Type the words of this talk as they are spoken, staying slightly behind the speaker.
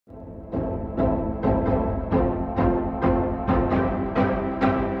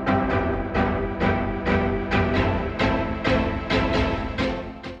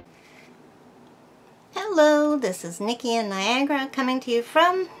Hello, this is Nikki in Niagara coming to you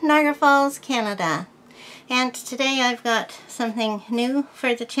from Niagara Falls, Canada. And today I've got something new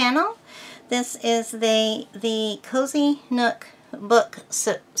for the channel. This is the Cozy Nook book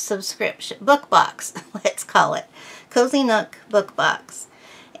subscription, book box, let's call it. Cozy Nook book box.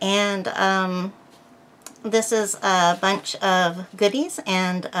 And this is a bunch of goodies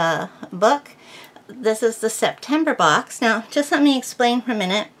and a book. This is the September box. Now, just let me explain for a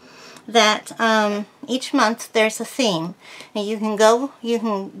minute that each month there's a theme. Now you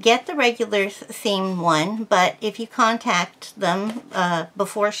can get the regular theme one, but if you contact them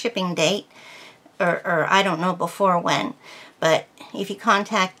before shipping date, or I don't know before when, but if you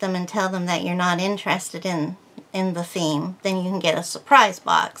contact them and tell them that you're not interested in the theme, then you can get a surprise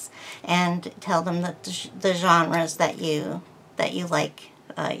box and tell them that the genres that you like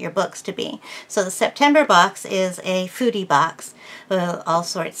your books to be. So the September box is a foodie box with all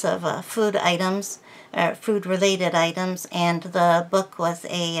sorts of food items, food related items, and the book was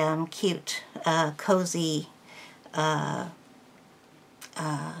a cute, cozy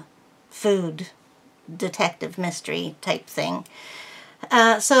food detective mystery type thing.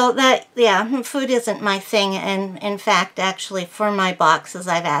 So that, yeah, food isn't my thing, and in fact, actually, for my boxes,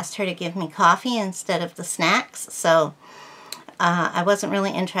 I've asked her to give me coffee instead of the snacks, so I wasn't really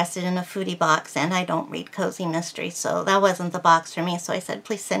interested in a foodie box, and I don't read cozy mysteries, so that wasn't the box for me, so I said,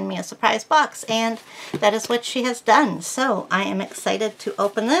 please send me a surprise box, and that is what she has done. So I am excited to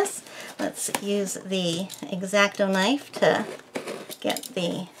open this. Let's use the X-Acto knife to get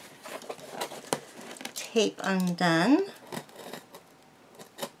the tape undone.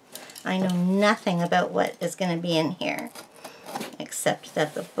 I know nothing about what is going to be in here, except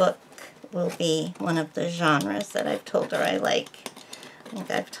that the book will be one of the genres that I've told her I like. I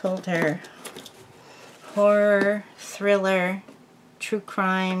think I've told her horror, thriller, true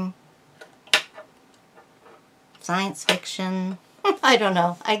crime, science fiction. I don't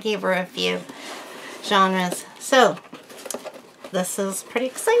know. I gave her a few genres. So, this is pretty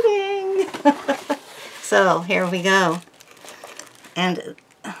exciting. So, here we go. And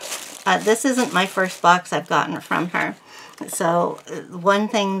this isn't my first box I've gotten from her. So, one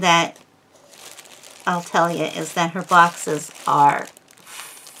thing that I'll tell you is that her boxes are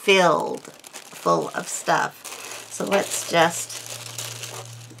filled full of stuff. So let's just,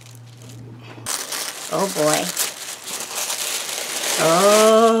 oh boy.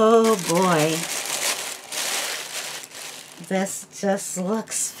 Oh boy. This just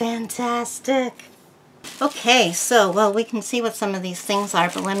looks fantastic. Okay, so, well, we can see what some of these things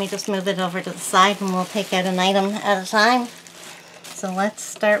are, but let me just move it over to the side and we'll take out an item at a time. So let's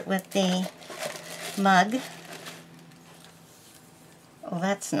start with the mug. Oh,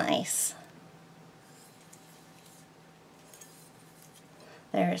 that's nice.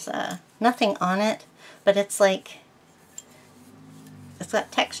 There's nothing on it, but it's like, it's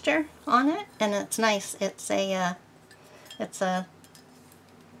got texture on it, and it's nice. It's a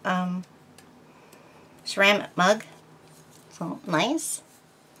ceramic mug. So nice.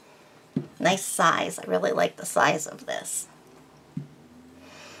 Nice size. I really like the size of this.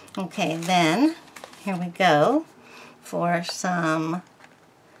 Okay, then here we go for some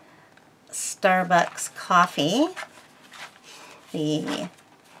Starbucks coffee. The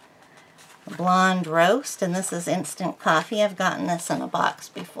blonde roast, and this is instant coffee. I've gotten this in a box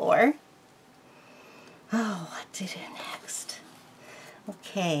before. Oh, what did it next?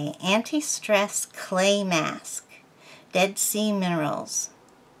 Okay, anti-stress clay mask. Dead Sea Minerals.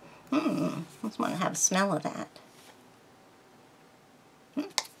 Just want to have a smell of that.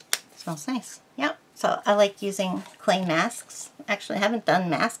 Smells nice. Yep. So I like using clay masks. Actually, I haven't done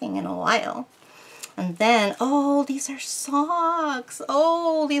masking in a while. And then, oh, these are socks.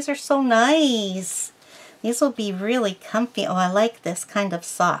 Oh, these are so nice. These will be really comfy. Oh, I like this kind of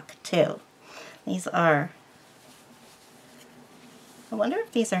sock too. These are, I wonder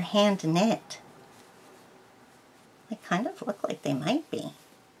if these are hand knit. They kind of look like they might be.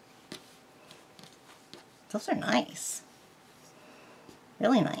 Those are nice.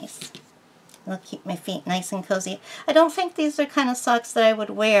 Really nice. They'll keep my feet nice and cozy. I don't think these are kind of socks that I would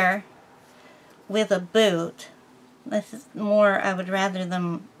wear with a boot. This is more, I would rather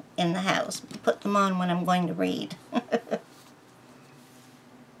them in the house. Put them on when I'm going to read.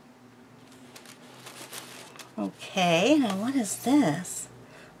 Okay, now what is this?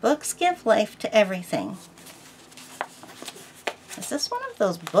 Books give life to everything. Is this one of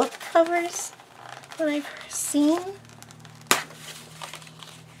those book covers that I've seen?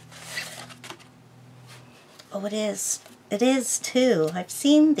 Oh, it is. It is too. I've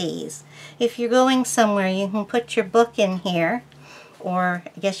seen these. If you're going somewhere, you can put your book in here or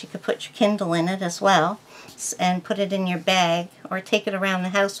I guess you could put your Kindle in it as well and put it in your bag or take it around the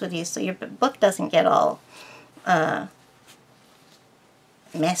house with you so your book doesn't get all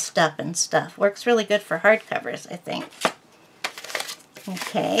messed up and stuff. Works really good for hardcovers, I think.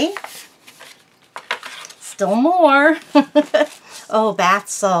 Okay. Still more. Oh, bath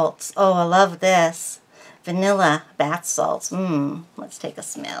salts. Oh, I love this. Vanilla bath salts. Let's take a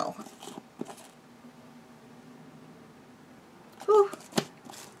smell. Whew.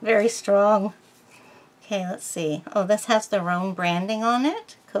 Very strong. Okay, let's see. Oh, this has their own branding on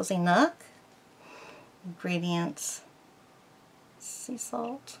it. Cozy Nook. Ingredients. Sea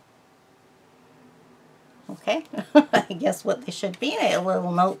salt. Okay, I guess what they should be. A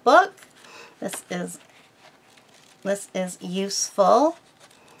little notebook. This is useful.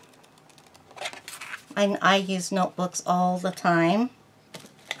 I use notebooks all the time.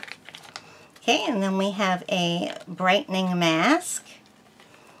 Okay, and then we have a brightening mask.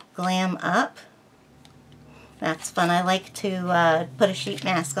 Glam Up. That's fun. I like to put a sheet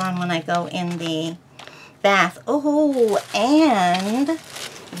mask on when I go in the bath. Oh, and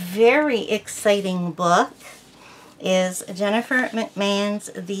very exciting book is Jennifer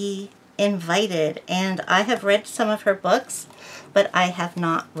McMahon's The Invited, and I have read some of her books, but I have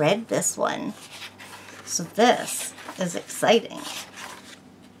not read this one. So this is exciting.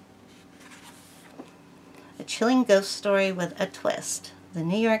 A chilling ghost story with a twist. The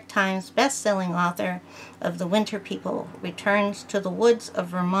New York Times best-selling author of The Winter People returns to the woods of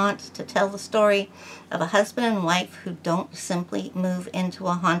Vermont to tell the story of a husband and wife who don't simply move into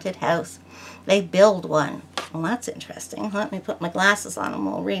a haunted house. They build one. Well, that's interesting. Let me put my glasses on and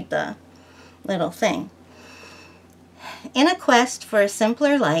we'll read the little thing. In a quest for a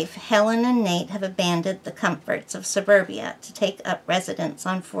simpler life, Helen and Nate have abandoned the comforts of suburbia to take up residence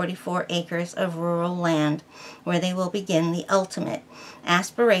on 44 acres of rural land, where they will begin the ultimate,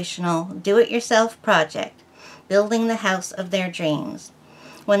 aspirational, do-it-yourself project, building the house of their dreams.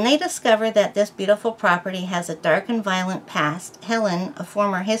 When they discover that this beautiful property has a dark and violent past, Helen, a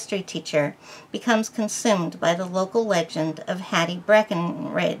former history teacher, becomes consumed by the local legend of Hattie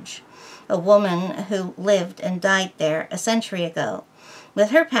Breckenridge, a woman who lived and died there a century ago. With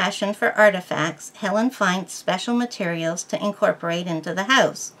her passion for artifacts, Helen finds special materials to incorporate into the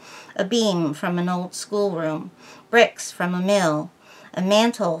house. A beam from an old schoolroom, bricks from a mill, a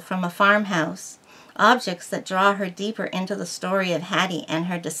mantle from a farmhouse, objects that draw her deeper into the story of Hattie and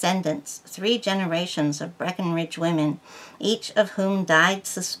her descendants, 3 generations of Breckenridge women, each of whom died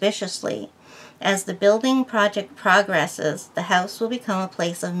suspiciously. As the building project progresses, the house will become a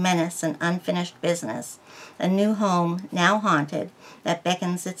place of menace and unfinished business, a new home, now haunted, that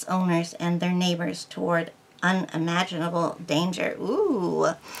beckons its owners and their neighbors toward unimaginable danger.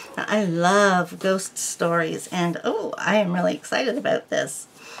 Ooh, I love ghost stories, and oh, I am really excited about this.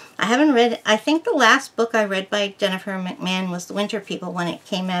 I haven't read, I think the last book I read by Jennifer McMahon was The Winter People when it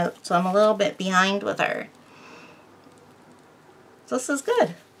came out, so I'm a little bit behind with her. So this is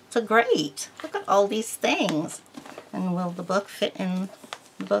good. It's great. Look at all these things. And will the book fit in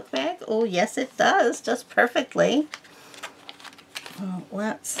the book bag? Oh, yes it does, just perfectly. Well,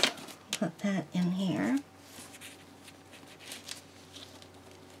 let's put that in here.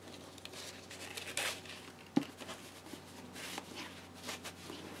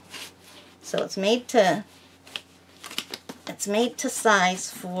 So it's made to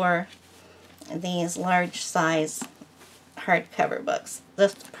size for these large size hardcover books.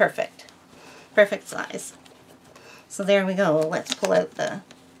 Just perfect size. So there we go. Let's pull out the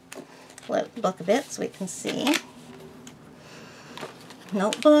book a bit so we can see.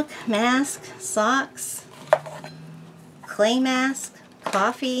 Notebook, mask, socks, clay mask,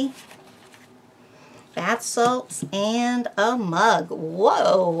 coffee, bath salts, and a mug.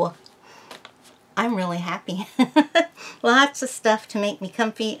 Whoa! I'm really happy. Lots of stuff to make me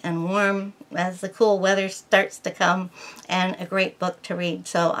comfy and warm as the cool weather starts to come, and a great book to read.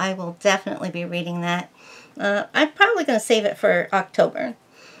 So I will definitely be reading that. I'm probably going to save it for October.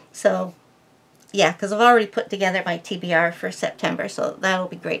 So yeah, because I've already put together my TBR for September, so that'll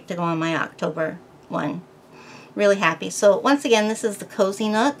be great to go on my October one. Really happy. So once again, this is the Cozy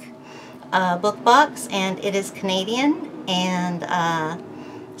Nook book box, and it is Canadian, and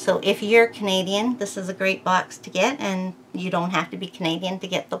so if you're Canadian, this is a great box to get, and you don't have to be Canadian to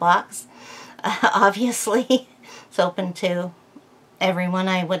get the box. Obviously, it's open to everyone,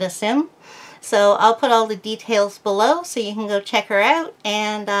 I would assume. So I'll put all the details below so you can go check her out,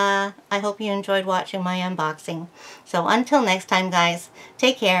 and I hope you enjoyed watching my unboxing. So until next time, guys,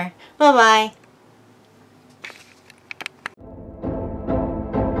 take care. Bye-bye.